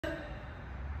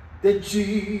that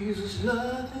Jesus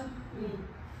loves them?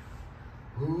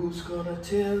 Who's gonna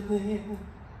tell them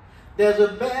there's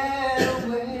a better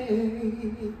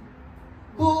way?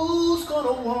 Who's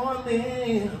gonna warn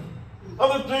them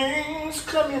of the things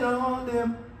coming on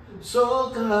them so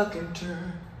God can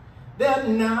turn their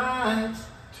nights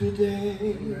to day?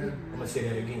 I'm gonna say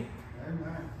that again.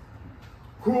 Amen.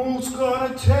 Who's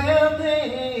gonna tell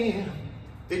them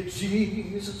that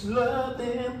Jesus loved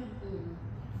them?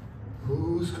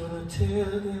 Who's gonna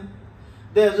tell them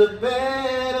there's a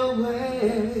better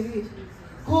way?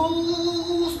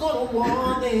 Who's gonna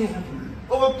warn them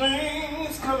of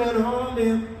things coming on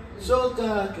them so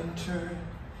God can turn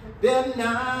their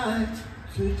night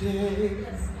to day?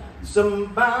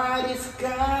 Somebody's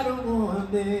gotta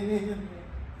warn them.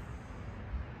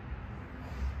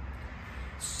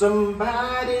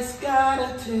 Somebody's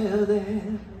gotta tell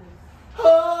them.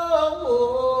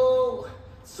 Oh,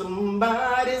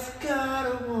 somebody's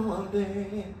gotta warn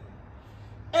them.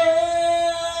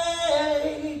 Hey,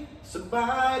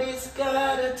 somebody's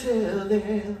gotta tell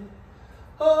them.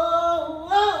 Oh,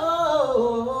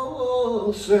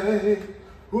 say,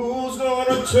 who's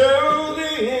gonna tell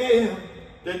them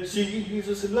that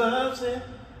Jesus loves them?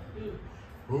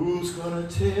 Who's gonna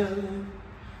tell them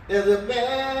there's a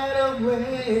better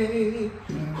way?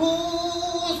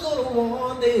 Who's gonna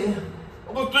warn them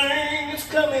of the things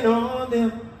coming on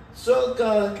them so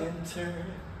God can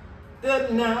turn the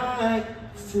night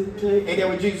to day? Ain't that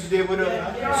what Jesus did with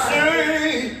us?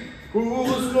 Say,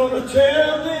 who's gonna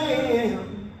tell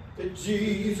them that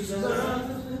Jesus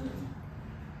loves them?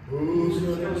 Who's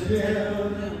gonna tell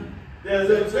them there's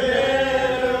a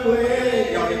better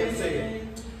way? Y'all hear me say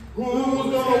it. Who's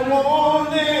gonna warn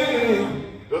them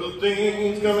of the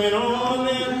things coming on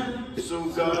them so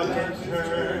God can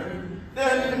turn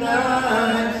their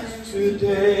nights to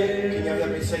day? Can y'all hear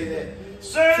me say that?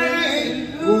 Say,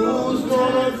 who's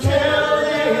gonna tell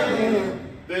them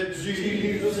that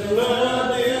Jesus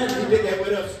loves them? He did that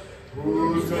with us.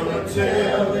 Who's gonna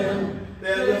tell them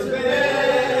there's a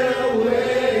better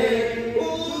way?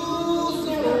 Who's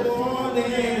gonna warn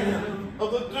them of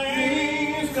the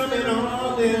things coming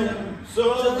on them so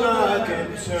God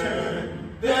can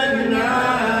turn their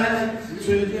night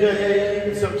today?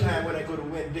 And sometimes when I go to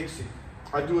Winn-Dixie,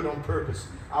 I do it on purpose.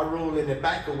 I roll in the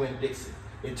back of Winn-Dixie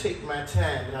and take my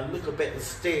time, and I look up at the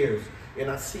stairs and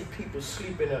I see people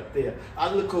sleeping up there. I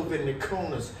look over in the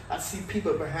corners, I see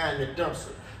people behind the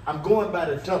dumpster. I'm going by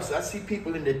the dumpster, I see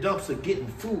people in the dumpster getting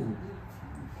food.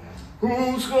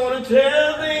 Who's gonna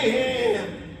tell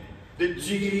them that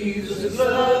Jesus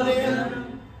loves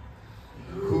them?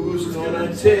 Who's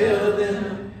gonna tell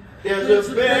them there's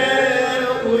a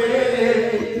better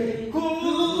way?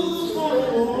 Who's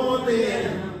gonna warn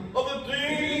them of the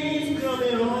things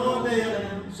coming on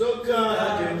them so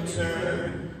God can turn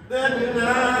the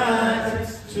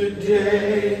nights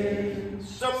today?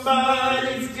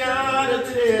 Somebody's gotta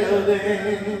tell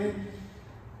them.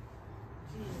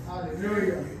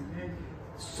 Hallelujah.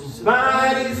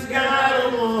 Somebody's gotta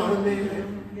warn them.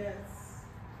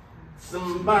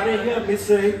 Somebody help me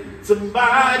say,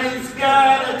 somebody's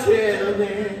gotta tell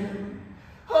them.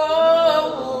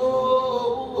 Oh,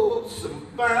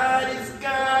 somebody's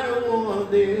gotta warn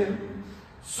them.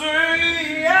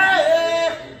 Say,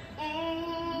 yeah,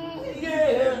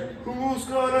 yeah. Who's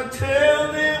gonna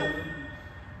tell them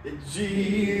that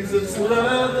Jesus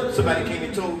loves them? Somebody came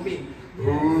and told me,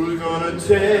 who's gonna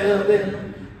tell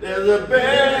them there's a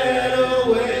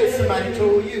better way? Somebody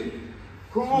told you.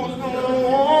 Who's gonna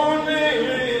warn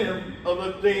them of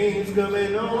the things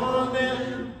coming on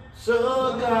them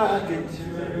so God can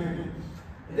turn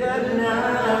their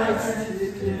nights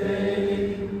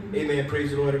today? Amen.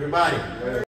 Praise the Lord, everybody.